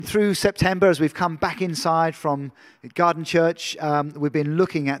Through September, as we've come back inside from Garden Church, we've been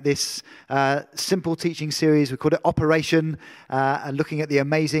looking at this simple teaching series. We called it Operation, and looking at the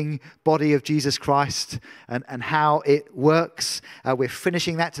amazing body of Jesus Christ and how it works. We're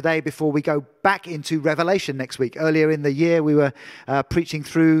finishing that today before we go back into Revelation next week. Earlier in the year, we were preaching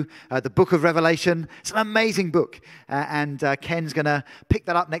through the book of Revelation. It's an amazing book, and Ken's going to pick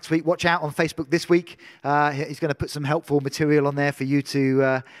that up next week. Watch out on Facebook this week. He's going to put some helpful material on there for you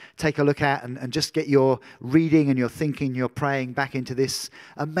to take a look at and just get your reading and your thinking, your praying back into this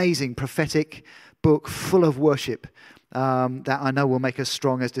amazing prophetic book full of worship that I know will make us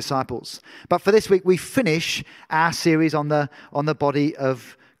strong as disciples. But for this week, we finish our series on the body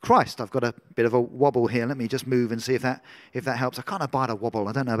of Christ. I've got a bit of a wobble here. Let me just move and see if that helps. I can't abide a wobble.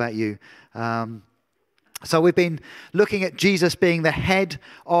 I don't know about you. So we've been looking at Jesus being the head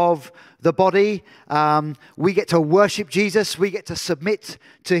of the body. We get to worship Jesus. We get to submit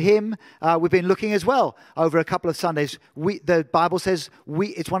to him. We've been looking as well over a couple of Sundays. The Bible says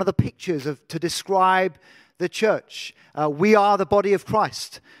it's one of the pictures to describe the church. We are the body of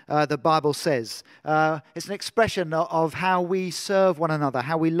Christ, the Bible says. It's an expression of how we serve one another,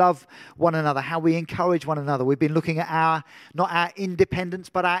 how we love one another, how we encourage one another. We've been looking at not our independence,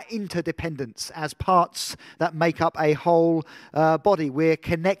 but our interdependence as parts that make up a whole body. We're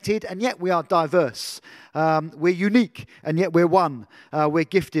connected, and yet we are diverse. We're unique, and yet we're one. We're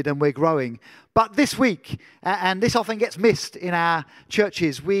gifted, and we're growing. But this week, and this often gets missed in our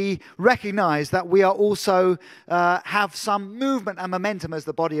churches, we recognize that we are also have some movement and momentum as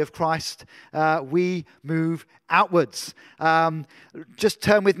the body of Christ. We move outwards. Just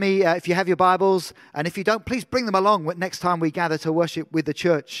turn with me if you have your Bibles, and if you don't, please bring them along next time we gather to worship with the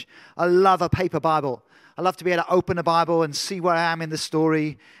church. I love a paper Bible. I love to be able to open a Bible and see where I am in the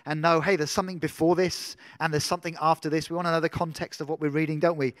story and know, hey, there's something before this and there's something after this. We want to know the context of what we're reading,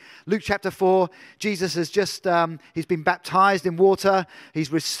 don't we? Luke chapter 4, Jesus has just, he's been baptized in water.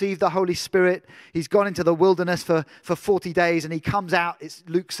 He's received the Holy Spirit. He's gone into the wilderness for 40 days and he comes out,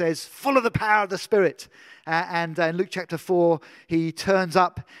 Luke says, full of the power of the Spirit. And in Luke chapter 4, he turns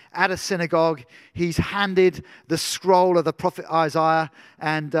up at a synagogue. He's handed the scroll of the prophet Isaiah,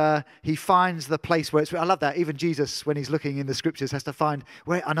 and he finds the place where it's written. I love that. Even Jesus, when he's looking in the scriptures, has to find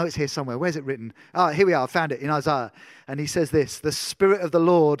where. I know it's here somewhere. Where's it written? Oh, here we are. I found it in Isaiah. And he says this: "The Spirit of the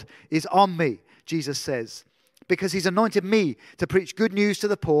Lord is on me," Jesus says, "because he's anointed me to preach good news to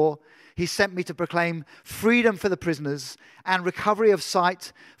the poor. He sent me to proclaim freedom for the prisoners and recovery of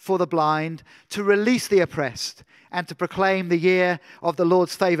sight for the blind, to release the oppressed and to proclaim the year of the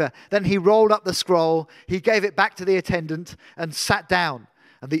Lord's favor." Then he rolled up the scroll, he gave it back to the attendant and sat down.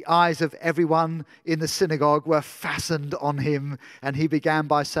 And the eyes of everyone in the synagogue were fastened on him. And he began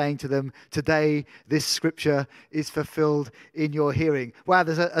by saying to them, "Today this scripture is fulfilled in your hearing." Wow,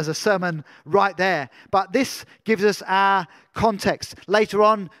 there's a sermon right there. But this gives us our context. Later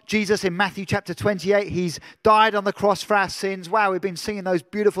on, Jesus in Matthew chapter 28, he's died on the cross for our sins. Wow, we've been singing those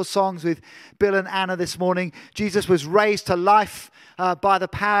beautiful songs with Bill and Anna this morning. Jesus was raised to life by the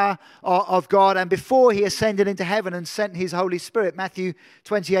power of God. And before he ascended into heaven and sent his Holy Spirit, Matthew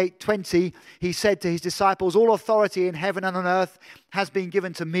 28:20, he said to his disciples, "All authority in heaven and on earth has been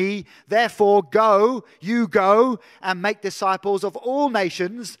given to me. Therefore, you go and make disciples of all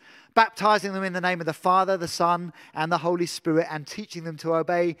nations, baptizing them in the name of the Father, the Son, and the Holy Spirit, and teaching them to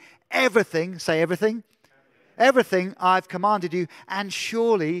obey everything," say everything, "everything I've commanded you, and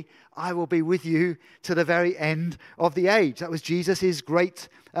surely I will be with you to the very end of the age." That was Jesus' great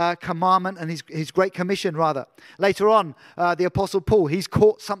commandment and his great commission, rather. Later on, the Apostle Paul, he's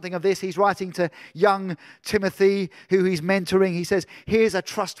caught something of this. He's writing to young Timothy, who he's mentoring. He says, "Here's a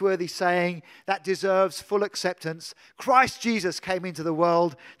trustworthy saying that deserves full acceptance. Christ Jesus came into the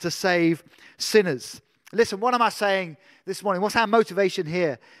world to save sinners." Listen, what am I saying this morning? What's our motivation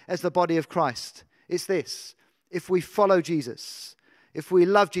here as the body of Christ? It's this: if we follow Jesus, if we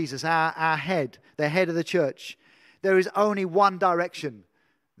love Jesus, our head, the head of the church, there is only one direction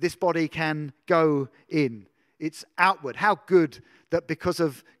this body can go in. It's outward. How good that because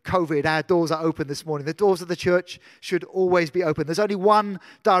of COVID, our doors are open this morning. The doors of the church should always be open. There's only one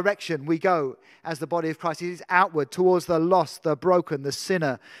direction we go as the body of Christ. It is outward, towards the lost, the broken, the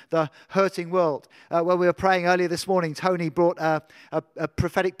sinner, the hurting world. When we were praying earlier this morning, Tony brought a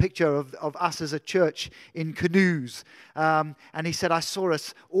prophetic picture of us as a church in canoes. And he said, "I saw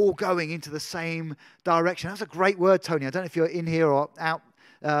us all going into the same direction." That's a great word, Tony. I don't know if you're in here or out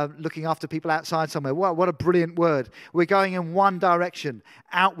looking after people outside somewhere. What a brilliant word. We're going in one direction,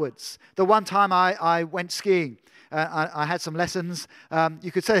 outwards. The one time I went skiing, I had some lessons.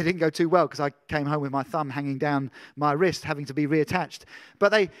 You could say they didn't go too well because I came home with my thumb hanging down my wrist, having to be reattached.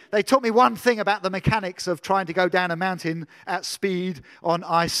 But they taught me one thing about the mechanics of trying to go down a mountain at speed on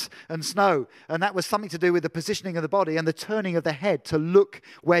ice and snow. And that was something to do with the positioning of the body and the turning of the head to look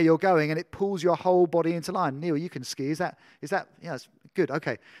where you're going. And it pulls your whole body into line. Neil, you can ski. Is that? Yeah, that's good.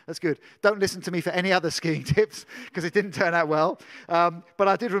 Okay, that's good. Don't listen to me for any other skiing tips because it didn't turn out well. But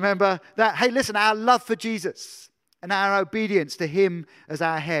I did remember that, hey, listen, our love for Jesus and our obedience to him as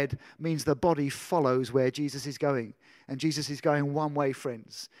our head means the body follows where Jesus is going. And Jesus is going one way,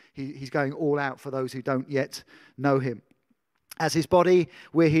 friends. He's going all out for those who don't yet know him. As his body,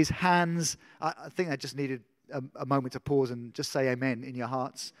 we're his hands. I think I just needed a moment to pause and just say amen in your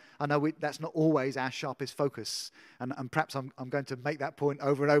hearts. I know that's not always our sharpest focus. And perhaps I'm going to make that point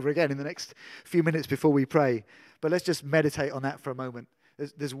over and over again in the next few minutes before we pray. But let's just meditate on that for a moment.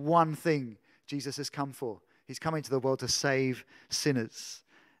 There's one thing Jesus has come for. He's coming to the world to save sinners.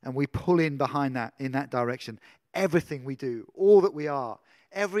 And we pull in behind that, in that direction. Everything we do, all that we are,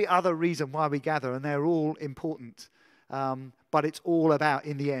 every other reason why we gather, and they're all important. But it's all about,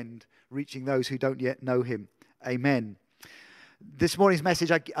 in the end, reaching those who don't yet know him. Amen. This morning's message,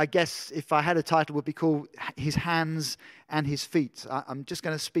 I guess, if I had a title, would be called His Hands and His Feet. I'm just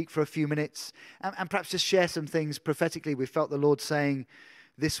going to speak for a few minutes and perhaps just share some things prophetically we felt the Lord saying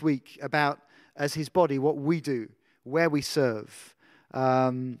this week about, as his body, what we do, where we serve,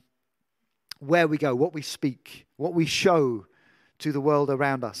 where we go, what we speak, what we show to the world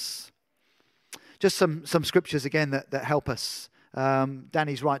around us. Just some scriptures again that help us.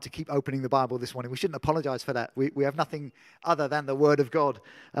 Danny's right to keep opening the Bible this morning. We shouldn't apologize for that. We have nothing other than the Word of God,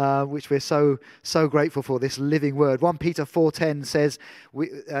 which we're so grateful for, this living Word. 1 Peter 4:10 says,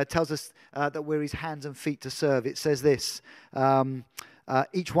 tells us that we're his hands and feet to serve. It says this,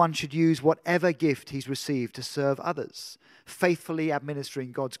 each one should use whatever gift he's received to serve others, faithfully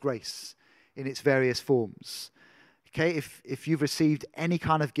administering God's grace in its various forms. Okay, if you've received any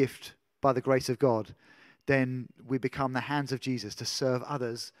kind of gift by the grace of God, then we become the hands of Jesus to serve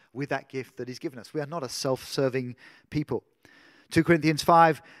others with that gift that he's given us. We are not a self-serving people. 2 Corinthians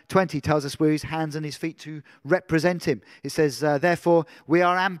 5:20 tells us we're his hands and his feet to represent him. It says, therefore, we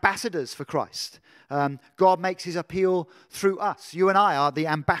are ambassadors for Christ. God makes his appeal through us. You and I are the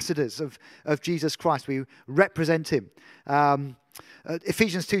ambassadors of Jesus Christ. We represent him.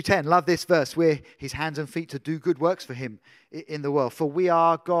 Ephesians 2:10, love this verse. We're his hands and feet to do good works for him in the world. For we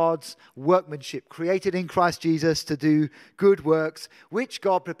are God's workmanship, created in Christ Jesus to do good works, which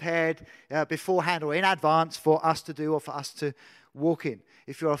God prepared beforehand or in advance for us to do or for us to walk in.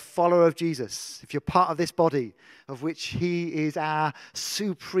 If you're a follower of Jesus, if you're part of this body of which he is our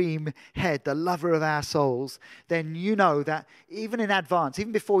supreme head, the lover of our souls, then you know that even in advance,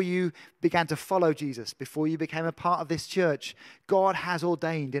 even before you began to follow Jesus, before you became a part of this church, God has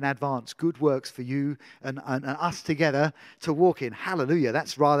ordained in advance good works for you and us together to walk in. Hallelujah.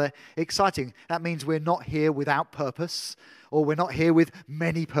 That's rather exciting. That means we're not here without purpose, or we're not here with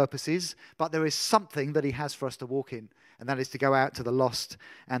many purposes, but there is something that he has for us to walk in. And that is to go out to the lost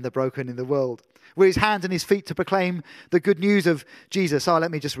and the broken in the world. We're his hands and his feet to proclaim the good news of Jesus. Let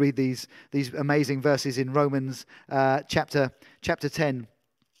me just read these amazing verses in Romans chapter 10.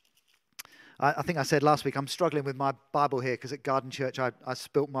 I think I said last week I'm struggling with my Bible here because at Garden Church I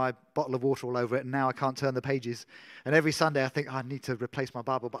spilt my bottle of water all over it and now I can't turn the pages. And every Sunday I think I need to replace my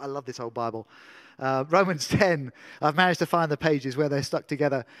Bible, but I love this old Bible. Romans 10, I've managed to find the pages where they're stuck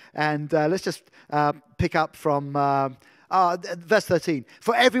together. And let's just pick up from verse 13.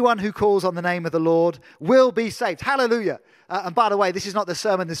 For everyone who calls on the name of the Lord will be saved. Hallelujah. And by the way, this is not the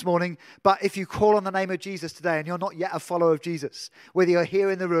sermon this morning, but if you call on the name of Jesus today and you're not yet a follower of Jesus, whether you're here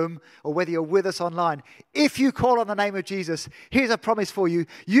in the room or whether you're with us online, if you call on the name of Jesus, here's a promise for you.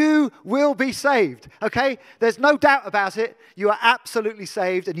 You will be saved, okay? There's no doubt about it. You are absolutely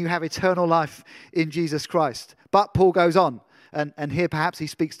saved and you have eternal life in Jesus Christ. But Paul goes on, and here perhaps he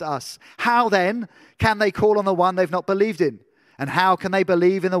speaks to us. How then can they call on the one they've not believed in? And how can they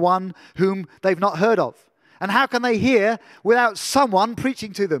believe in the one whom they've not heard of? And how can they hear without someone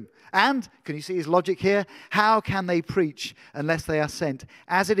preaching to them? And, can you see his logic here? How can they preach unless they are sent?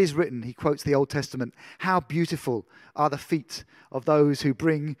 As it is written, he quotes the Old Testament, how beautiful are the feet of those who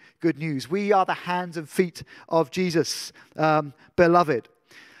bring good news. We are the hands and feet of Jesus, beloved,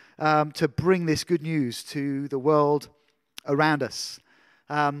 to bring this good news to the world around us.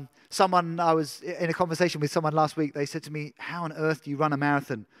 I was in a conversation with someone last week. They said to me, "How on earth do you run a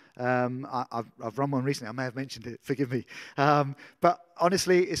marathon?" I've run one recently. I may have mentioned it. Forgive me. But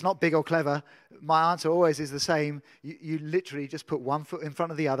honestly, it's not big or clever. My answer always is the same. You literally just put one foot in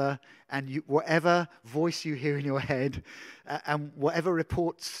front of the other, and whatever voice you hear in your head and whatever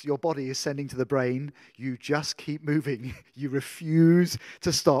reports your body is sending to the brain, you just keep moving. You refuse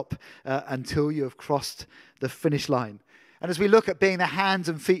to stop until you have crossed the finish line. And as we look at being the hands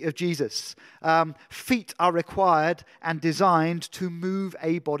and feet of Jesus, feet are required and designed to move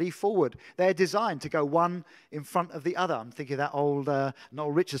a body forward. They're designed to go one in front of the other. I'm thinking of that old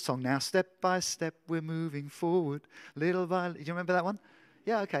Noel Richards song now. Step by step, we're moving forward, little by little. Do you remember that one?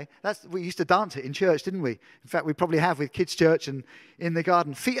 Yeah, okay. We used to dance it in church, didn't we? In fact, we probably have with kids' church and in the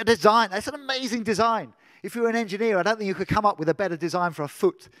garden. Feet are designed. That's an amazing design. If you were an engineer, I don't think you could come up with a better design for a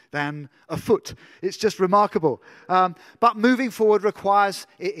foot than a foot. It's just remarkable. But moving forward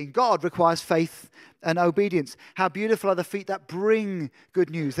in God requires faith and obedience. How beautiful are the feet that bring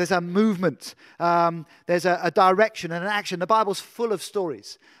good news. There's a movement. There's a direction and an action. The Bible's full of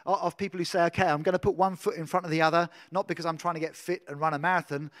stories of people who say, okay, I'm going to put one foot in front of the other, not because I'm trying to get fit and run a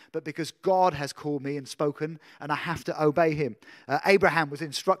marathon, but because God has called me and spoken, and I have to obey him. Abraham was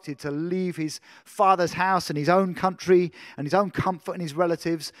instructed to leave his father's house and his own country and his own comfort and his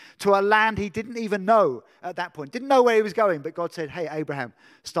relatives to a land he didn't even know at that point. Didn't know where he was going, but God said, hey, Abraham,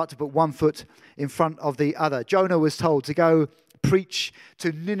 start to put one foot in front of the other. Jonah was told to go preach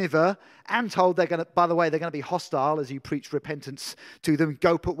to Nineveh and told they're going to be hostile as you preach repentance to them.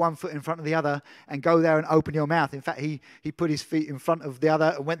 Go put one foot in front of the other and go there and open your mouth. In fact, he put his feet in front of the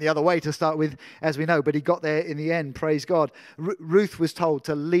other and went the other way to start with, as we know, but he got there in the end, praise God. Ruth was told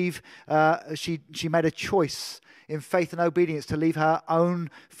to leave. She made a choice in faith and obedience to leave her own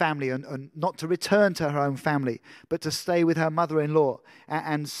family and not to return to her own family, but to stay with her mother-in-law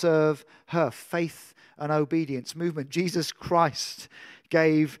and serve her. Faith and obedience movement. Jesus Christ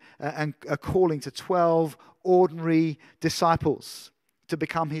gave a calling to 12 ordinary disciples to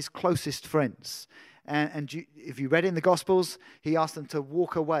become his closest friends. And if you read in the Gospels, he asked them to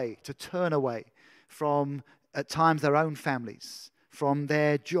walk away, to turn away from, at times, their own families, from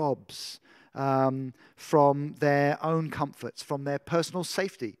their jobs, from their own comforts, from their personal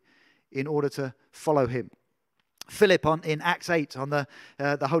safety, in order to follow him. Philip in Acts 8, on the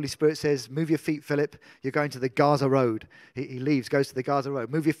Holy Spirit says, move your feet, Philip, you're going to the Gaza Road. He leaves, goes to the Gaza Road.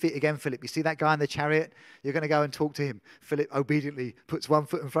 Move your feet again, Philip. You see that guy in the chariot? You're going to go and talk to him. Philip obediently puts one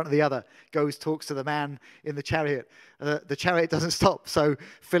foot in front of the other, goes, talks to the man in the chariot. The chariot doesn't stop, so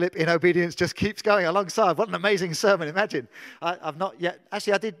Philip, in obedience, just keeps going alongside. What an amazing sermon, imagine. I've not yet,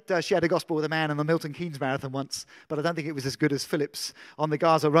 actually I did share the gospel with a man on the Milton Keynes Marathon once, but I don't think it was as good as Philip's on the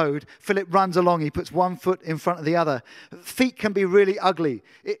Gaza Road. Philip runs along, he puts one foot in front of the other. Feet can be really ugly.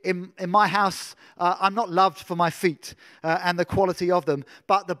 In my house, I'm not loved for my feet and the quality of them,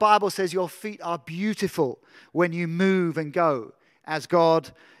 but the Bible says your feet are beautiful when you move and go as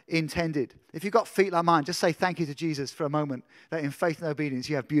God intended. If you've got feet like mine, just say thank you to Jesus for a moment, that in faith and obedience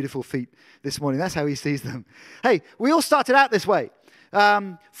you have beautiful feet this morning. That's how he sees them. Hey, we all started out this way.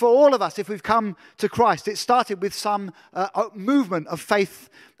 For all of us, if we've come to Christ, it started with some movement of faith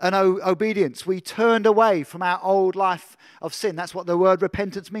and obedience. We turned away from our old life of sin. That's what the word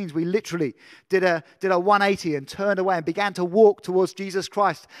repentance means. We literally did a 180 and turned away and began to walk towards Jesus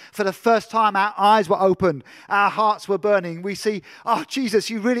Christ. For the first time, our eyes were opened. Our hearts were burning. We see, oh,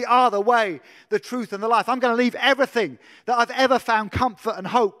 Jesus, you really are the way, the truth, and the life. I'm going to leave everything that I've ever found comfort and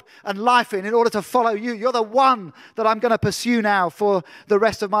hope and life in order to follow you. You're the one that I'm going to pursue now for the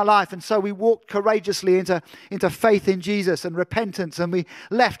rest of my life. And so we walked courageously into faith in Jesus and repentance, and we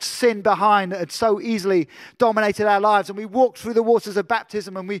left sin behind that had so easily dominated our lives, and we walked through the waters of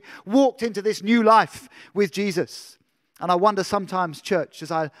baptism, and we walked into this new life with Jesus. And I wonder sometimes, church, as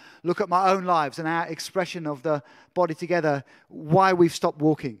I look at my own lives and our expression of the body together, why we've stopped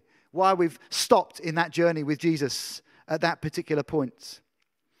walking, why we've stopped in that journey with Jesus at that particular point.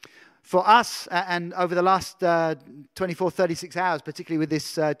 For us, and over the last 24, 36 hours, particularly with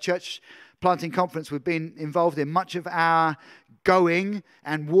this church planting conference we've been involved in, much of our going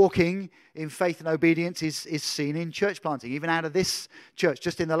and walking in faith and obedience is seen in church planting. Even out of this church,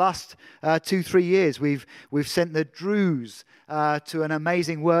 just in the last 2-3 years, we've sent the Drews to an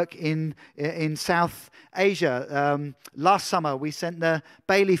amazing work in South Asia. Last summer, we sent the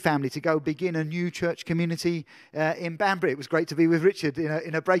Bailey family to go begin a new church community in Banbury. It was great to be with Richard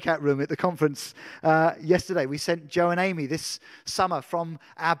in a breakout room at the conference yesterday. We sent Joe and Amy this summer from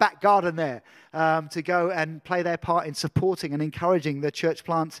our back garden there to go and play their part in supporting and encouraging the church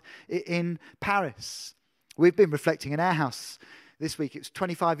plant in Paris. We've been reflecting in our house this week. It was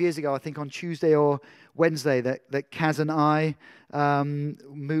 25 years ago, I think, on Tuesday or Wednesday, that Kaz and I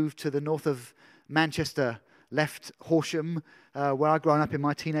moved to the north of Manchester, left Horsham, where I'd grown up in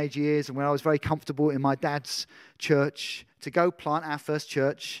my teenage years and where I was very comfortable in my dad's church, to go plant our first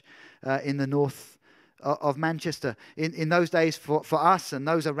church in the north of Manchester. In those days, for us and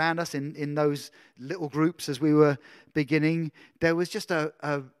those around us, in those little groups as we were beginning, there was just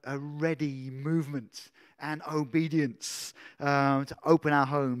a ready movement and obedience to open our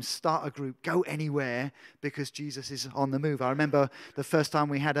homes, start a group, go anywhere, because Jesus is on the move. I remember the first time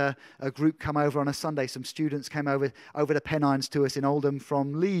we had a group come over on a Sunday. Some students came over the Pennines to us in Oldham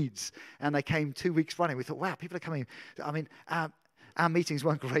from Leeds, and they came 2 weeks running. We thought, wow, people are coming. I mean, our meetings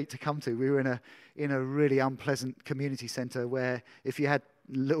weren't great to come to. We were in a really unpleasant community centre where if you had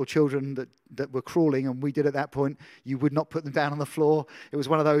little children that were crawling, and we did at that point, you would not put them down on the floor. It was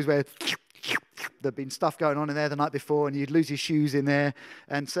one of those where there'd been stuff going on in there the night before, and you'd lose your shoes in there,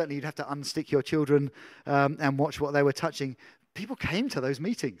 and certainly you'd have to unstick your children and watch what they were touching. People came to those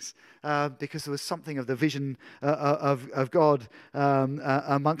meetings because there was something of the vision of God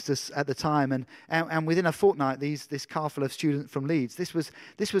amongst us at the time, and within a fortnight, this car full of students from Leeds. This was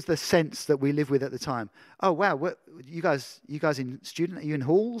the sense that we lived with at the time. Oh wow, you guys in student? Are you in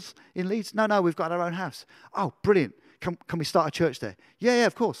halls in Leeds? No, we've got our own house. Oh, brilliant. Can we start a church there? Yeah,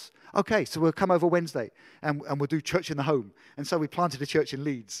 of course. Okay, so we'll come over Wednesday and we'll do church in the home. And so we planted a church in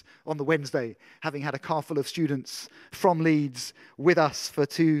Leeds on the Wednesday, having had a car full of students from Leeds with us for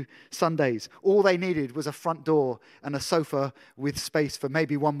 2 Sundays. All they needed was a front door and a sofa with space for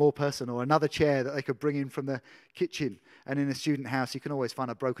maybe one more person, or another chair that they could bring in from the kitchen. And in a student house, you can always find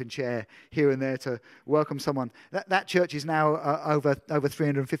a broken chair here and there to welcome someone. That church is now over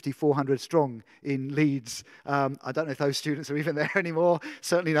 350, 400 strong in Leeds. I don't know if those students are even there anymore.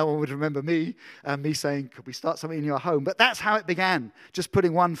 Certainly no one would remember me saying, could we start something in your home? But that's how it began, just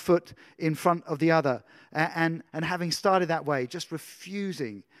putting one foot in front of the other. And having started that way, just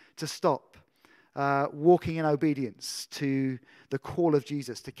refusing to stop, walking in obedience to the call of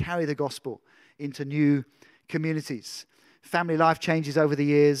Jesus, to carry the gospel into new communities. Family life changes over the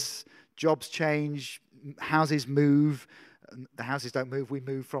years, jobs change, houses move. The houses don't move, we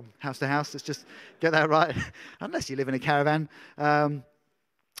move from house to house. Let's just get that right, unless you live in a caravan.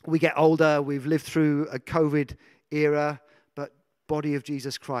 We get older, we've lived through a COVID era, but body of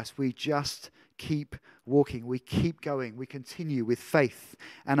Jesus Christ, we just keep walking, we keep going, we continue with faith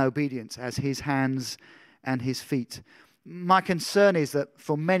and obedience as his hands and his feet. My concern is that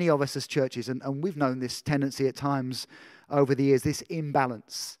for many of us as churches, and we've known this tendency at times over the years, this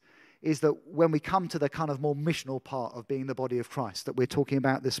imbalance, is that when we come to the kind of more missional part of being the body of Christ that we're talking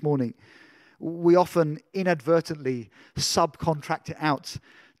about this morning, we often inadvertently subcontract it out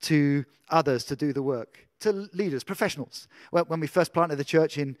to others to do the work, to leaders, professionals. Well, when we first planted the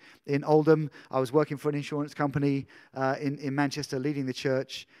church in Oldham, I was working for an insurance company in Manchester, leading the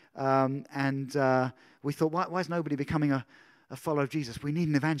church, and we thought, why is nobody becoming a follower of Jesus? We need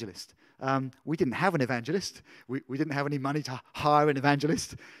an evangelist. We didn't have an evangelist. We didn't have any money to hire an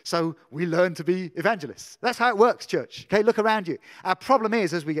evangelist. So we learned to be evangelists. That's how it works, church. Okay, look around you. Our problem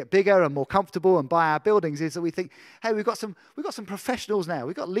is, as we get bigger and more comfortable and buy our buildings, is that we think, hey, we've got some professionals now.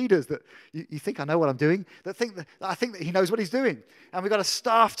 We've got leaders that you think I know what I'm doing, that I think that he knows what he's doing. And we've got a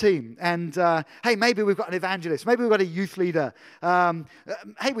staff team. And hey, maybe we've got an evangelist. Maybe we've got a youth leader.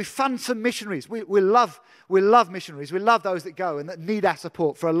 Hey, we fund some missionaries. We love missionaries. We love those that go and that need our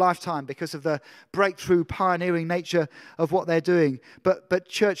support for a lifetime because of the breakthrough, pioneering nature of what they're doing. But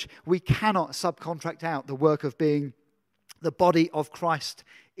church, we cannot subcontract out the work of being the body of Christ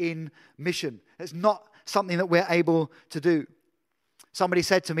in mission. It's not something that we're able to do. Somebody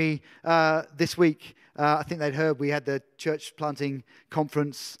said to me this week, I think they'd heard we had the church planting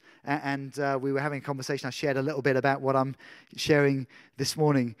conference, and we were having a conversation. I shared a little bit about what I'm sharing this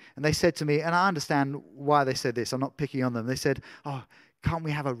morning. And they said to me, and I understand why they said this, I'm not picking on them. They said, oh, can't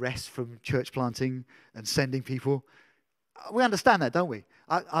we have a rest from church planting and sending people? We understand that, don't we?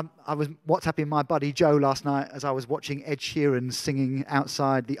 I was WhatsApping my buddy Joe last night as I was watching Ed Sheeran singing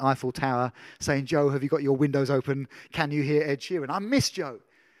outside the Eiffel Tower, saying, Joe, have you got your windows open? Can you hear Ed Sheeran? I miss Joe.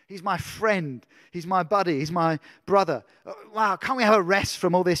 He's my friend. He's my buddy. He's my brother. Wow, can't we have a rest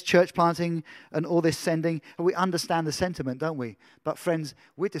from all this church planting and all this sending? We understand the sentiment, don't we? But friends,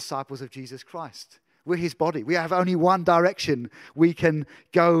 we're disciples of Jesus Christ. We're his body. We have only one direction we can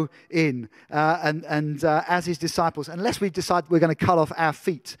go in. As his disciples, unless we decide we're going to cut off our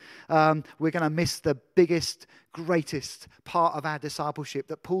feet, we're going to miss the biggest, greatest part of our discipleship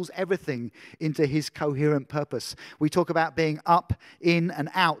that pulls everything into his coherent purpose. We talk about being up, in, and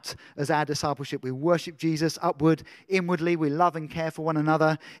out as our discipleship. We worship Jesus upward, inwardly. We love and care for one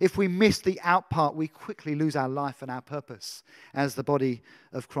another. If we miss the out part, we quickly lose our life and our purpose as the body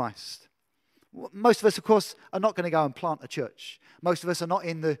of Christ. Most of us, of course, are not going to go and plant a church. Most of us are not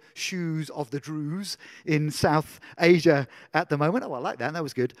in the shoes of the Druze in South Asia at the moment. Oh, I like that. That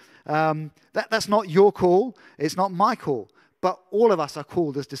was good. That's not your call. It's not my call. But all of us are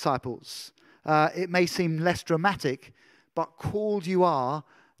called as disciples. It may seem less dramatic, but called you are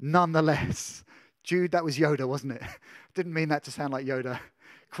nonetheless. Jude, that was Yoda, wasn't it? Didn't mean that to sound like Yoda.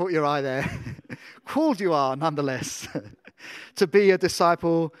 Caught your eye there. Called you are nonetheless to be a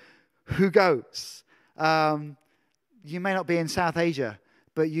disciple who goes. You may not be in South Asia,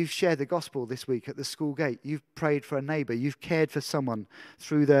 but you've shared the gospel this week at the school gate. You've prayed for a neighbor. You've cared for someone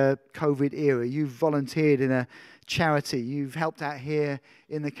through the COVID era. You've volunteered in a charity. You've helped out here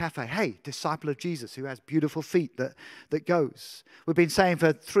in the cafe. Hey, disciple of Jesus who has beautiful feet that goes. We've been saying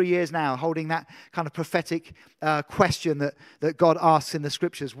for 3 years now, holding that kind of prophetic question that God asks in the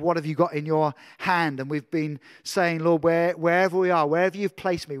scriptures. What have you got in your hand? And we've been saying, Lord, wherever we are, wherever you've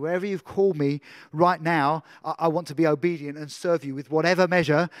placed me, wherever you've called me right now, I want to be obedient and serve you with whatever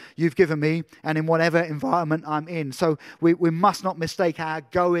measure you've given me and in whatever environment I'm in. So we must not mistake our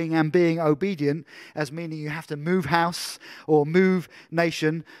going and being obedient as meaning you have to move house or move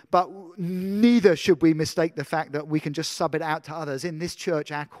nation, but neither should we mistake the fact that we can just sub it out to others. In this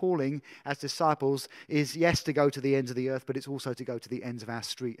church, our calling as disciples is, yes, to go to the ends of the earth, but it's also to go to the ends of our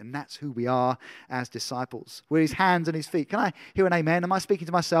street, and that's who we are as disciples. We're his hands and his feet. Can I hear an amen? Am I speaking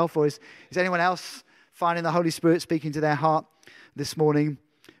to myself, or is anyone else finding the Holy Spirit speaking to their heart this morning?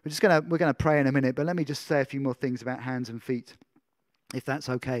 We're going to pray in a minute, but let me just say a few more things about hands and feet, if that's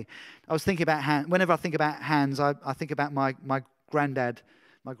okay. I was thinking about hands. Whenever I think about hands, I think about my granddad's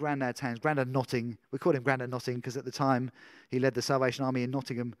hands. Grandad Notting. We called him Grandad Notting because at the time he led the Salvation Army in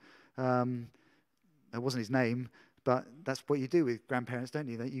Nottingham. That wasn't his name, but that's what you do with grandparents, don't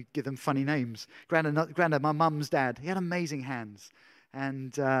you? You give them funny names. Grandad, my mum's dad, he had amazing hands.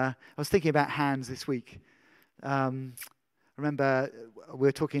 And I was thinking about hands this week. Remember, we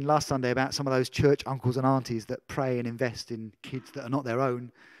were talking last Sunday about some of those church uncles and aunties that pray and invest in kids that are not their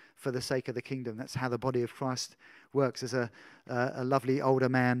own for the sake of the kingdom. That's how the body of Christ works. There's a lovely older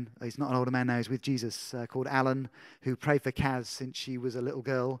man, he's not an older man now, he's with Jesus, called Alan, who prayed for Kaz since she was a little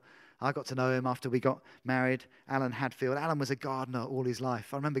girl. I got to know him after we got married, Alan Hadfield. Alan was a gardener all his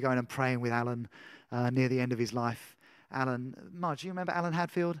life. I remember going and praying with Alan near the end of his life. Marge, do you remember Alan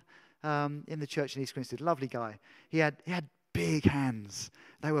Hadfield? In the church in East Grinstead, lovely guy. He had big hands.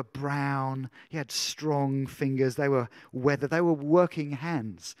 They were brown. He had strong fingers. They were weathered. They were working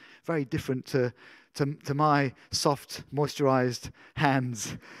hands. Very different to my soft, moisturized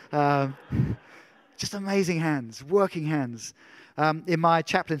hands. Just amazing hands, working hands. In my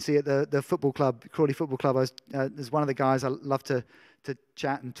chaplaincy at the football club, Crawley Football Club, there's one of the guys I love to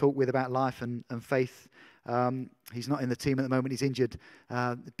chat and talk with about life and faith. He's not in the team at the moment. He's injured.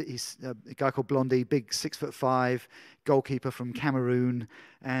 He's a guy called Blondie, big 6'5", goalkeeper from Cameroon.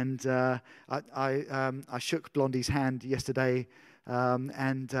 And I shook Blondie's hand yesterday,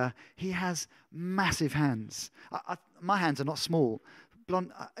 and he has massive hands. My hands are not small.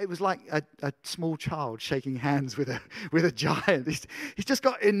 It was like a small child shaking hands with a giant. He's just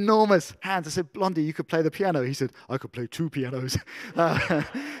got enormous hands. I said, Blondie, you could play the piano. He said, I could play 2 pianos.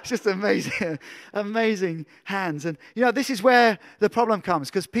 It's just amazing hands. And, this is where the problem comes,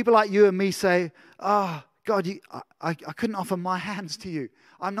 because people like you and me say, oh, God, I couldn't offer my hands to you.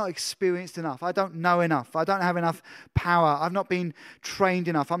 I'm not experienced enough. I don't know enough. I don't have enough power. I've not been trained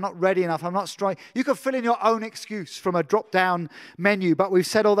enough. I'm not ready enough. I'm not strong. You could fill in your own excuse from a drop-down menu, but we've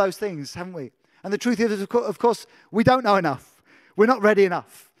said all those things, haven't we? And the truth is, of course, we don't know enough. We're not ready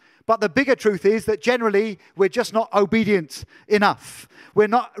enough. But the bigger truth is that generally we're just not obedient enough. We're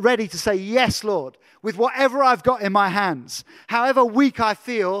not ready to say, yes, Lord, with whatever I've got in my hands, however weak I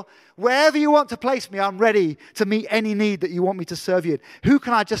feel, wherever you want to place me, I'm ready to meet any need that you want me to serve you in. Who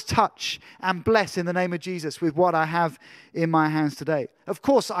can I just touch and bless in the name of Jesus with what I have in my hands today? Of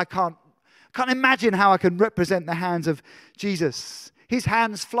course, I can't imagine how I can represent the hands of Jesus. His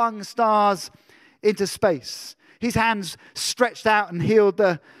hands flung stars into space. His hands stretched out and healed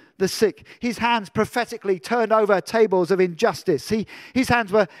the the sick. His hands prophetically turned over tables of injustice. His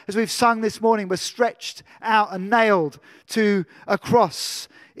hands were, as we've sung this morning, were stretched out and nailed to a cross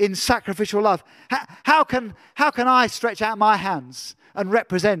in sacrificial love. How can I stretch out my hands and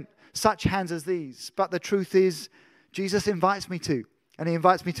represent such hands as these? But the truth is, Jesus invites me to, and he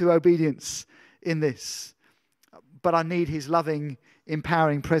invites me to obedience in this. But I need his loving,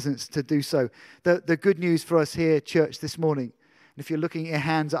 empowering presence to do so. The good news for us here, church, this morning, and if you're looking at your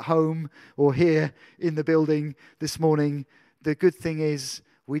hands at home or here in the building this morning, the good thing is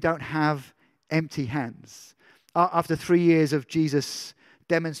we don't have empty hands. After 3 years of Jesus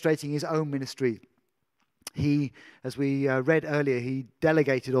demonstrating his own ministry, he, as we read earlier, he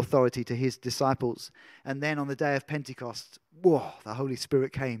delegated authority to his disciples. And then on the day of Pentecost, whoa, the Holy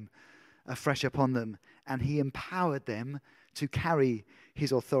Spirit came afresh upon them, and he empowered them to carry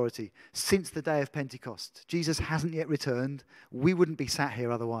his authority. Since the day of Pentecost, Jesus hasn't yet returned. We wouldn't be sat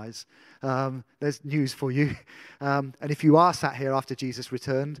here otherwise. There's news for you. And if you are sat here after Jesus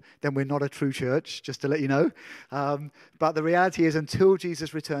returned, then we're not a true church, just to let you know. But the reality is, until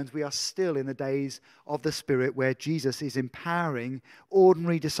Jesus returns, we are still in the days of the Spirit, where Jesus is empowering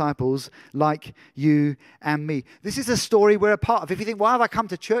ordinary disciples like you and me. This is a story we're a part of. If you think, why have I come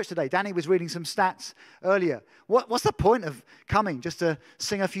to church today? Danny was reading some stats earlier. What's the point of coming? Just to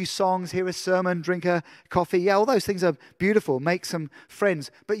sing a few songs, hear a sermon, drink a coffee? Yeah, all those things are beautiful. Make some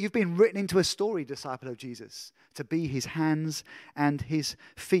friends. But you've been written into a story, disciple of Jesus, to be his hands and his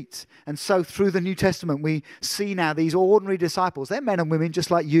feet. And so through the New Testament, we see now these ordinary disciples. They're men and women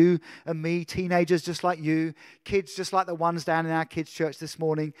just like you and me, teenagers just like you, kids just like the ones down in our kids' church this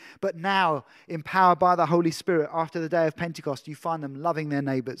morning. But now, empowered by the Holy Spirit, after the day of Pentecost, you find them loving their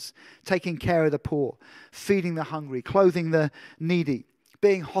neighbors, taking care of the poor, feeding the hungry, clothing the needy,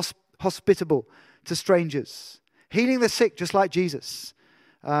 being hospitable to strangers, healing the sick just like Jesus,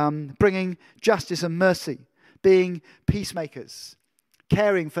 bringing justice and mercy, being peacemakers,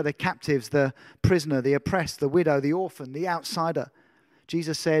 caring for the captives, the prisoner, the oppressed, the widow, the orphan, the outsider.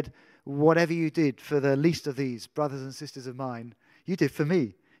 Jesus said, whatever you did for the least of these brothers and sisters of mine, you did for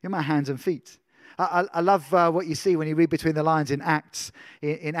me. You're my hands and feet. I love what you see when you read between the lines in Acts.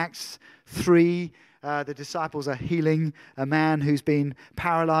 In Acts 3, the disciples are healing a man who's been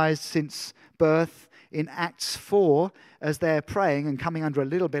paralyzed since birth. In Acts 4, as they're praying and coming under a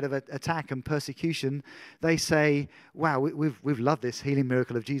little bit of attack and persecution, they say, wow, we've loved this healing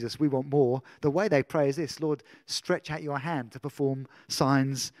miracle of Jesus. We want more. The way they pray is this: Lord, stretch out your hand to perform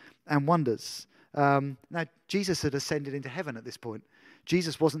signs and wonders. Now, Jesus had ascended into heaven at this point.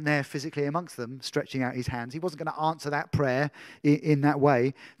 Jesus wasn't there physically amongst them, stretching out his hands. He wasn't going to answer that prayer in that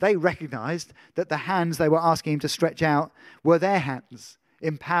way. They recognized that the hands they were asking him to stretch out were their hands,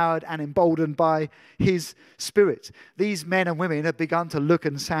 empowered and emboldened by his Spirit. These men and women had begun to look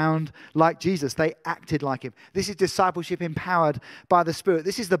and sound like Jesus. They acted like him. This is discipleship empowered by the Spirit.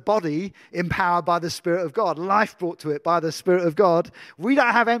 This is the body empowered by the Spirit of God, life brought to it by the Spirit of God. We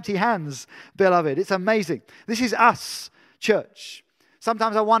don't have empty hands, beloved. It's amazing. This is us, church.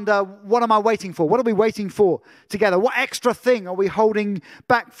 Sometimes I wonder, what am I waiting for? What are we waiting for together? What extra thing are we holding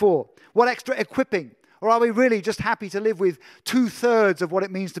back for? What extra equipping? Or are we really just happy to live with 2/3 of what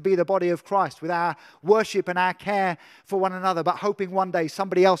it means to be the body of Christ, with our worship and our care for one another, but hoping one day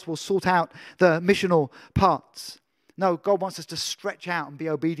somebody else will sort out the missional parts? No, God wants us to stretch out and be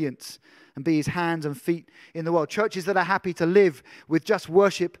obedient and be his hands and feet in the world. Churches that are happy to live with just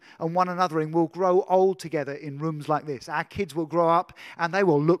worship and one another and will grow old together in rooms like this. Our kids will grow up and they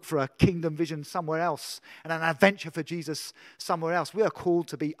will look for a kingdom vision somewhere else and an adventure for Jesus somewhere else. We are called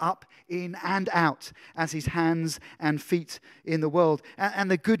to be up, in and out as his hands and feet in the world. And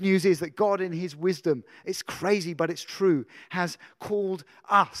the good news is that God in his wisdom, it's crazy but it's true, has called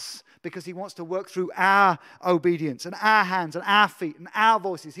us because he wants to work through our obedience and our hands and our feet and our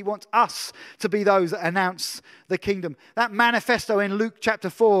voices. He wants us to be those that announce the kingdom. That manifesto in Luke chapter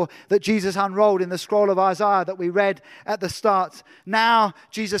 4 that Jesus unrolled in the scroll of Isaiah that we read at the start. Now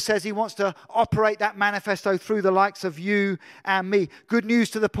Jesus says he wants to operate that manifesto through the likes of you and me. Good news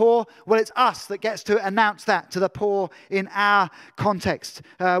to the poor? Well, it's us that gets to announce that to the poor in our context.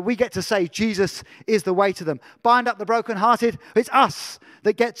 We get to say Jesus is the way to them. Bind up the brokenhearted? It's us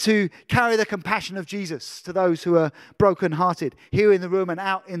that get to carry the compassion of Jesus to those who are brokenhearted, here in the room and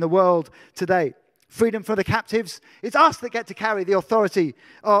out in the world today. Freedom for the captives. It's us that get to carry the authority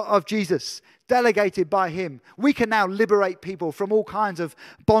of Jesus, delegated by him. We can now liberate people from all kinds of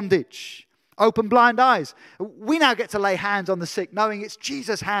bondage. Open blind eyes. We now get to lay hands on the sick, knowing it's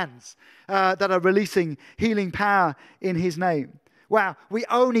Jesus' hands that are releasing healing power in his name. Wow, we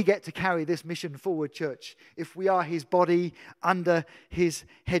only get to carry this mission forward, church, if we are his body under his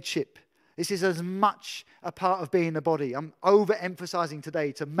headship. This is as much a part of being the body. I'm overemphasizing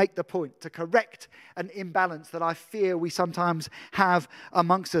today to make the point, to correct an imbalance that I fear we sometimes have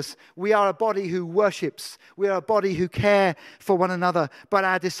amongst us. We are a body who worships. We are a body who care for one another. But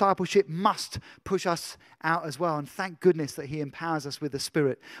our discipleship must push us out as well. And thank goodness that he empowers us with the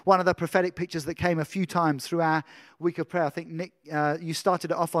Spirit. One of the prophetic pictures that came a few times through our week of prayer, I think, Nick, you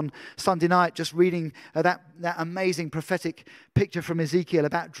started it off on Sunday night just reading that amazing prophetic picture from Ezekiel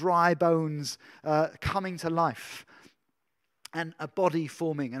about dry bones coming to life, and a body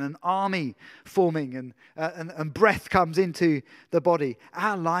forming, and an army forming, and breath comes into the body.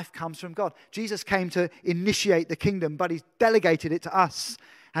 Our life comes from God. Jesus came to initiate the kingdom, but he's delegated it to us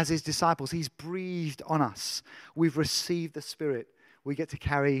as his disciples. He's breathed on us. We've received the Spirit. We get to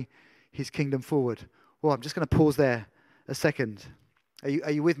carry his kingdom forward. Well, I'm just going to pause there a second. Are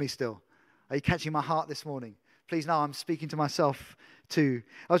you with me still? Are you catching my heart this morning? Please know I'm speaking to myself too.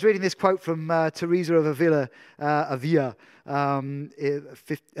 I was reading this quote from Teresa of Avila,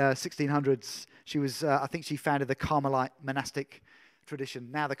 1600s. She was, I think she founded the Carmelite monastic tradition.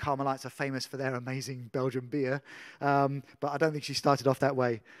 Now the Carmelites are famous for their amazing Belgian beer, but I don't think she started off that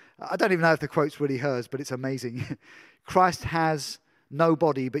way. I don't even know if the quote's really hers, but it's amazing. Christ has no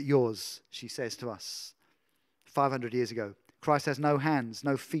body but yours, she says to us 500 years ago. Christ has no hands,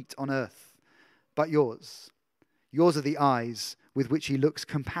 no feet on earth but yours. Yours are the eyes with which he looks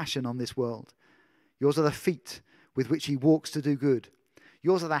compassion on this world. Yours are the feet with which he walks to do good.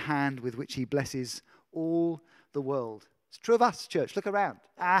 Yours are the hand with which he blesses all the world. It's true of us, church. Look around.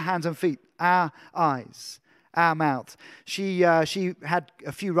 Our hands and feet, our eyes, our mouth. She had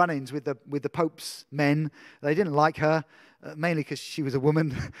a few run-ins with the Pope's men. They didn't like her, mainly because she was a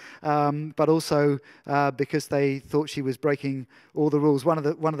woman, but also because they thought she was breaking all the rules. One of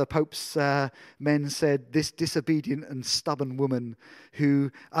the Pope's men said, "This disobedient and stubborn woman who,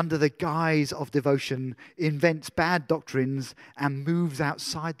 under the guise of devotion, invents bad doctrines and moves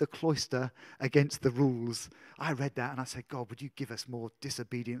outside the cloister against the rules." I read that and I said, God, would you give us more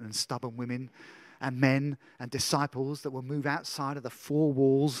disobedient and stubborn women and men and disciples that will move outside of the four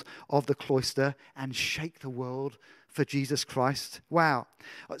walls of the cloister and shake the world for Jesus Christ. Wow.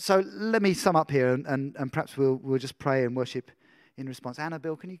 So let me sum up here and perhaps we'll just pray and worship in response. Anna,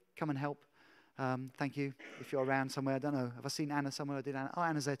 Bill, can you come and help? Thank you. If you're around somewhere, I don't know. Have I seen Anna somewhere? I did Anna. Oh,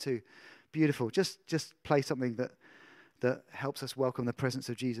 Anna's there too. Beautiful. Just play something that helps us welcome the presence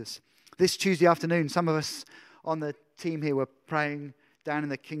of Jesus. This Tuesday afternoon, some of us on the team here were praying down in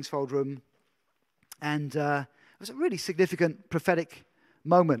the Kingsfold room. And it was a really significant prophetic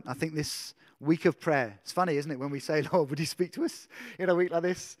moment, I think, this week of prayer. It's funny, isn't it, when we say, Lord, would you speak to us in a week like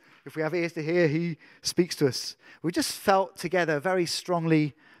this? If we have ears to hear, he speaks to us. We just felt together very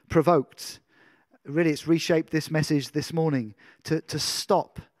strongly provoked. Really, it's reshaped this message this morning to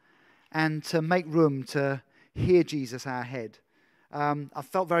stop and to make room to hear Jesus, our head. I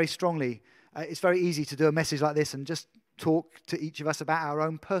felt very strongly. It's very easy to do a message like this and just talk to each of us about our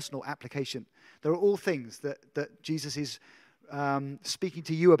own personal application. There are all things that Jesus is speaking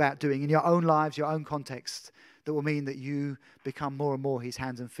to you about doing in your own lives, your own context, that will mean that you become more and more his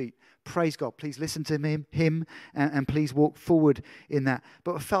hands and feet. Praise God. Please listen to him and please walk forward in that.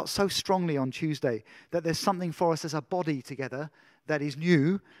 But I felt so strongly on Tuesday that there's something for us as a body together that is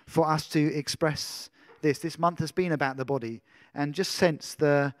new for us to express this. This month has been about the body, and just sense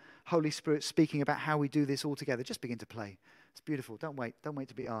the Holy Spirit speaking about how we do this all together. Just begin to play. It's beautiful. Don't wait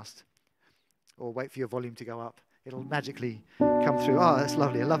to be asked. Or wait for your volume to go up. It'll magically come through. Oh, that's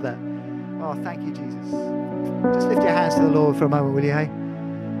lovely. I love that. Oh, thank you, Jesus. Just lift your hands to the Lord for a moment, will you, hey?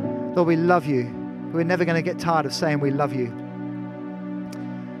 Lord, we love you. We're never going to get tired of saying we love you.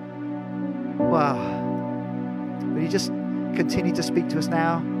 Wow. Will you just continue to speak to us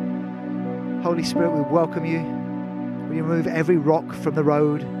now? Holy Spirit, we welcome you. Will you remove every rock from the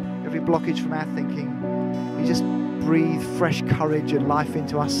road, every blockage from our thinking? Will you just breathe fresh courage and life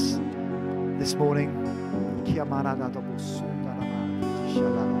into us this morning?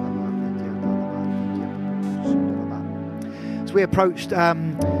 As we approached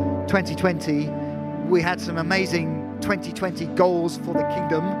 2020, we had some amazing 2020 goals for the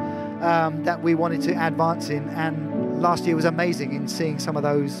kingdom that we wanted to advance in, and last year was amazing in seeing some of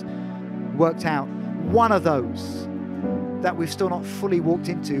those worked out. One of those that we've still not fully walked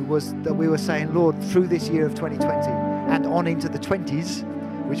into was that we were saying, Lord, through this year of 2020 and on into the 20s,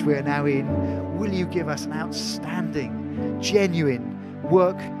 which we are now in, will you give us an outstanding, genuine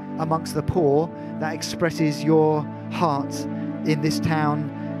work amongst the poor that expresses your heart in this town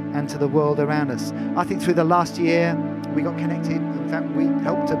and to the world around us. I think through the last year, we got connected. In fact, we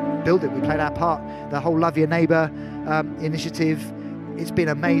helped to build it. We played our part. The whole Love Your Neighbour initiative, it's been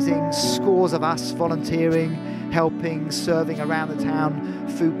amazing. Scores of us volunteering, helping, serving around the town,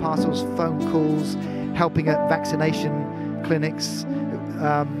 food parcels, phone calls, helping at vaccination clinics.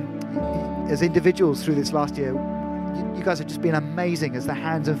 As individuals through this last year, you guys have just been amazing as the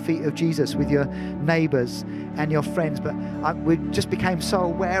hands and feet of Jesus with your neighbours and your friends. But we just became so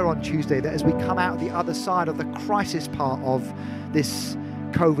aware on Tuesday that as we come out the other side of the crisis part of this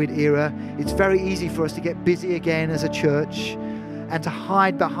COVID era, it's very easy for us to get busy again as a church and to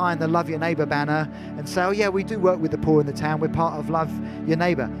hide behind the Love Your Neighbour banner and say, oh yeah, we do work with the poor in the town, we're part of Love Your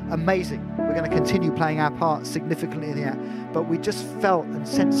Neighbour. Amazing. We're going to continue playing our part significantly in that. But we just felt and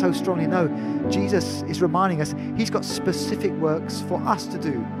sensed so strongly, no, Jesus is reminding us he's got specific works for us to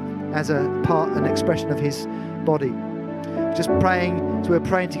do as a part and expression of his body. Just praying, so we're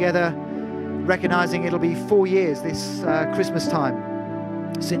praying together, recognizing it'll be 4 years this Christmas time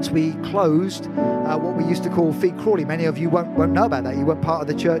since we closed what we used to call Feed Crawley. Many of you won't know about that. You weren't part of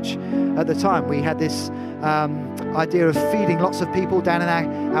the church at the time. We had this idea of feeding lots of people down in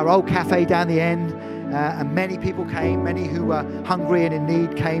our old cafe down the end, and many people came. Many who were hungry and in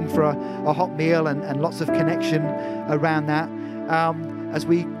need came for a hot meal and lots of connection around that. As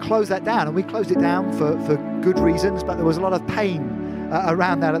we closed that down, and we closed it down for good reasons, but there was a lot of pain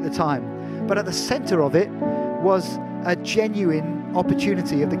around that at the time. But at the center of it was a genuine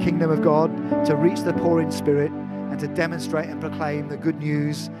opportunity of the kingdom of God to reach the poor in spirit and to demonstrate and proclaim the good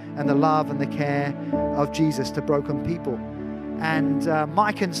news and the love and the care of Jesus to broken people. And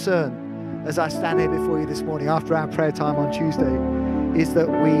my concern as I stand here before you this morning after our prayer time on Tuesday is that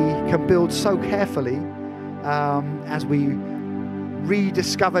we can build so carefully as we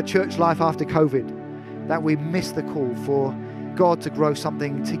rediscover church life after COVID that we miss the call for God to grow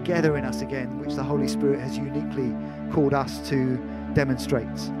something together in us again, which the Holy Spirit has uniquely called us to demonstrate.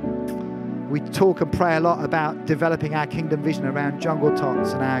 We talk and pray a lot about developing our kingdom vision around Jungle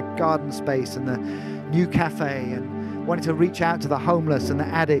Tots and our garden space and the new cafe, and wanting to reach out to the homeless and the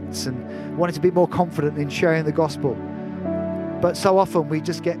addicts and wanting to be more confident in sharing the gospel. But so often we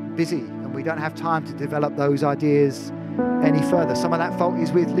just get busy and we don't have time to develop those ideas any further. Some of that fault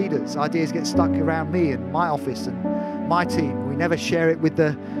is with leaders. Ideas get stuck around me and my office and my team. We never share it with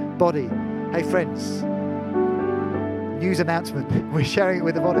the body. Hey friends, news announcement. We're sharing it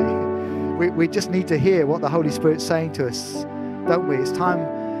with the body. We just need to hear what the Holy Spirit's saying to us, don't we? It's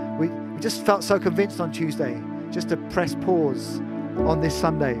time. We just felt so convinced on Tuesday just to press pause on this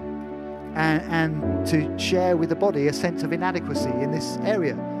Sunday and to share with the body a sense of inadequacy in this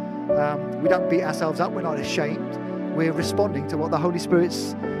area. We don't beat ourselves up. We're not ashamed. We're responding to what the Holy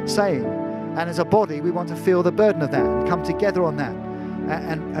Spirit's saying. And as a body, we want to feel the burden of that and come together on that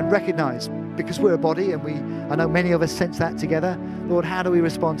and recognize, because we're a body and I know many of us sense that together. Lord, how do we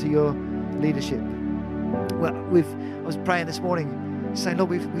respond to your leadership? Well, I was praying this morning saying, Lord,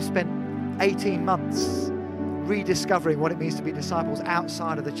 we've spent 18 months rediscovering what it means to be disciples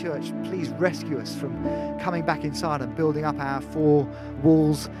outside of the church. Please rescue us from coming back inside and building up our four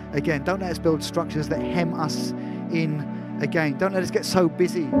walls again. Don't let us build structures that hem us in again. Don't let us get so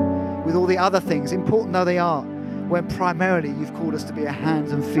busy with all the other things, important though they are, when primarily you've called us to be a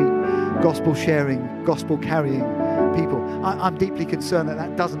hands and feet, gospel sharing, gospel carrying people. I'm deeply concerned that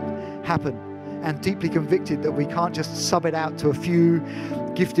that doesn't happen, and deeply convicted that we can't just sub it out to a few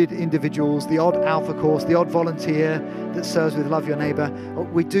gifted individuals, the odd alpha course, the odd volunteer that serves with Love Your Neighbour.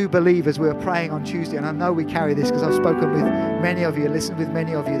 We do believe, as we were praying on Tuesday, and I know we carry this because I've spoken with many of you, listened with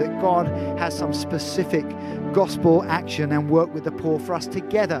many of you, that God has some specific gospel action and work with the poor for us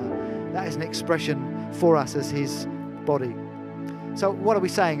together. That is an expression for us as his body. So what are we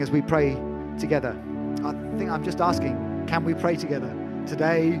saying as we pray together? I think I'm just asking, can we pray together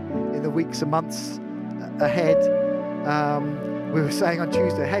today, in the weeks and months ahead? We were saying on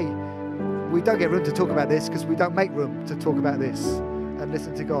Tuesday, hey, we don't get room to talk about this because we don't make room to talk about this and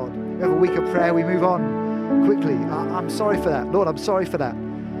listen to God. We have a week of prayer, we move on quickly. I'm sorry for that. Lord, I'm sorry for that.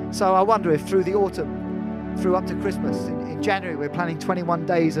 So I wonder if through the autumn, through up to Christmas, in January, we're planning 21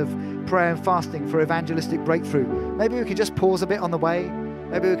 days of prayer and fasting for evangelistic breakthrough. Maybe we could just pause a bit on the way.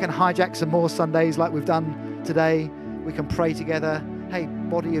 Maybe we can hijack some more Sundays like we've done today. We can pray together. Hey,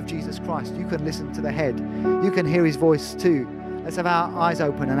 body of Jesus Christ, you can listen to the head. You can hear his voice too. Let's have our eyes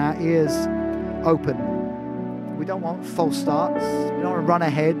open and our ears open. We don't want false starts. We don't want to run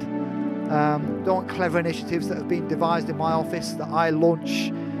ahead. We don't want clever initiatives that have been devised in my office that I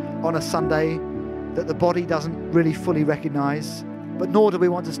launch on a Sunday that the body doesn't really fully recognize. But nor do we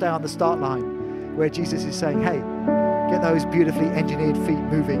want to stay on the start line where Jesus is saying, hey, get those beautifully engineered feet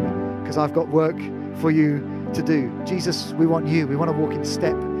moving because I've got work for you to do. Jesus, we want you. We want to walk in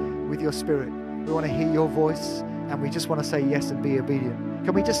step with your Spirit. We want to hear your voice, and we just want to say yes and be obedient.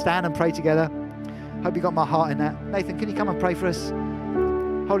 Can we just stand and pray together? Hope you got my heart in that. Nathan, can you come and pray for us?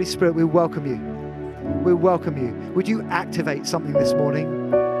 Holy Spirit, we welcome you. We welcome you. Would you activate something this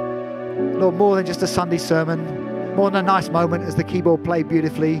morning? Lord, more than just a Sunday sermon, more than a nice moment as the keyboard played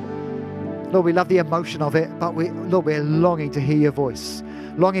beautifully. Lord, we love the emotion of it, but Lord, we're longing to hear your voice,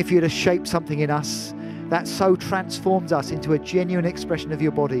 longing for you to shape something in us that so transforms us into a genuine expression of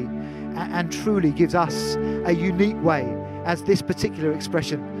your body and truly gives us a unique way as this particular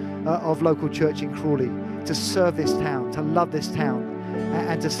expression of local church in Crawley to serve this town, to love this town,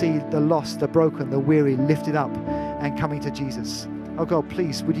 and to see the lost, the broken, the weary lifted up and coming to Jesus. Oh God,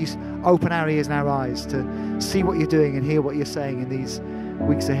 please, would you open our ears and our eyes to see what you're doing and hear what you're saying in these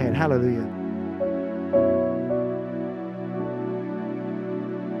weeks ahead. Hallelujah.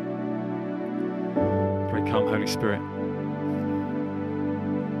 Pray, come, Holy Spirit.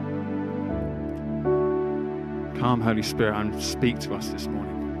 Come, Holy Spirit, and speak to us this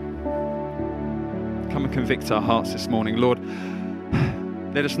morning. Come and convict our hearts this morning. Lord,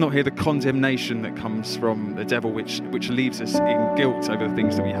 let us not hear the condemnation that comes from the devil, which leaves us in guilt over the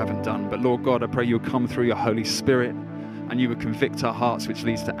things that we haven't done. But Lord God, I pray you'll come through your Holy Spirit and you will convict our hearts, which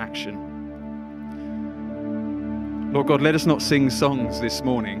leads to action. Lord God, let us not sing songs this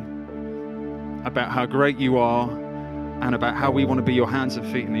morning about how great you are and about how we want to be your hands and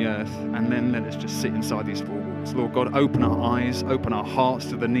feet in the earth, and then let us just sit inside these four walls. Lord God, open our eyes, open our hearts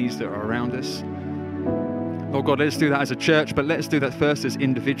to the needs that are around us. Lord God, let us do that as a church, but let us do that first as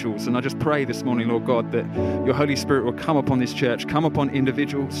individuals. And I just pray this morning, Lord God, that your Holy Spirit will come upon this church, come upon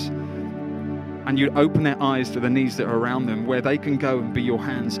individuals, and you'd open their eyes to the needs that are around them, where they can go and be your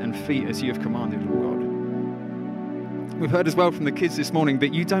hands and feet as you have commanded, Lord God. We've heard as well from the kids this morning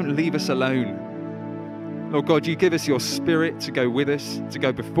that you don't leave us alone. Lord God, you give us your Spirit to go with us, to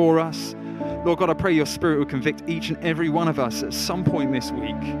go before us. Lord God, I pray your Spirit will convict each and every one of us at some point this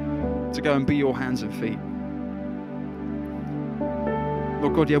week to go and be your hands and feet.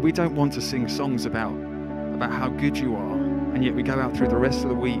 Lord God, yeah, we don't want to sing songs about how good you are, and yet we go out through the rest of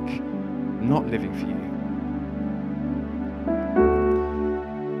the week not living for you.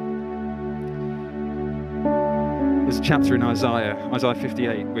 There's a chapter in Isaiah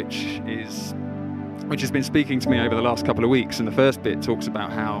 58, which has been speaking to me over the last couple of weeks, and the first bit talks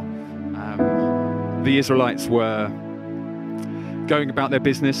about how the Israelites were going about their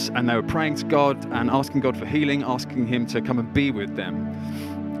business, and they were praying to God and asking God for healing, asking him to come and be with them.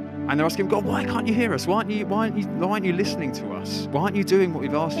 And they're asking God, why can't you hear us? Why aren't you listening to us? Why aren't you doing what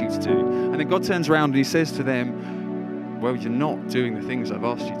we've asked you to do? And then God turns around and he says to them, well, you're not doing the things I've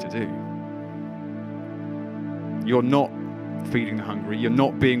asked you to do. You're not feeding the hungry. You're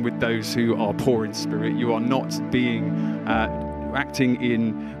not being with those who are poor in spirit. You are not being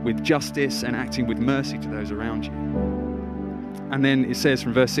acting with justice and acting with mercy to those around you. And then it says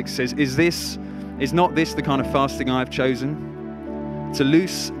from verse 6, it says, is not this the kind of fasting I have chosen? To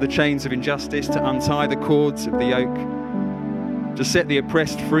loose the chains of injustice, to untie the cords of the yoke, to set the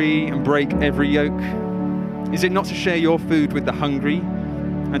oppressed free and break every yoke? Is it not to share your food with the hungry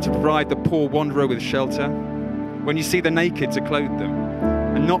and to provide the poor wanderer with shelter? When you see the naked, to clothe them,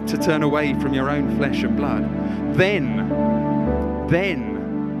 and not to turn away from your own flesh and blood? Then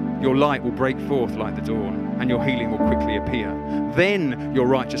your light will break forth like the dawn, and your healing will quickly appear. Then your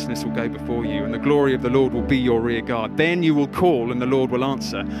righteousness will go before you, and the glory of the Lord will be your rear guard. Then you will call, and the Lord will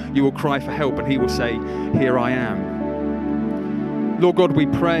answer. You will cry for help, and he will say, here I am. Lord God, we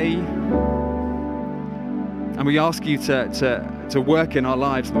pray, and we ask you to work in our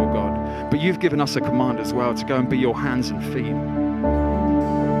lives, Lord God. But you've given us a command as well to go and be your hands and feet.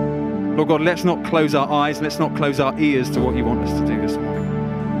 Lord God, let's not close our eyes, let's not close our ears to what you want us to do this morning.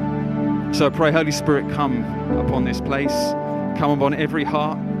 So I pray, Holy Spirit, come upon this place, come upon every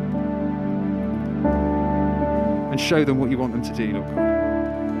heart, and show them what you want them to do, Lord God.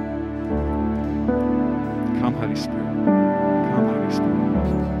 Come, Holy Spirit.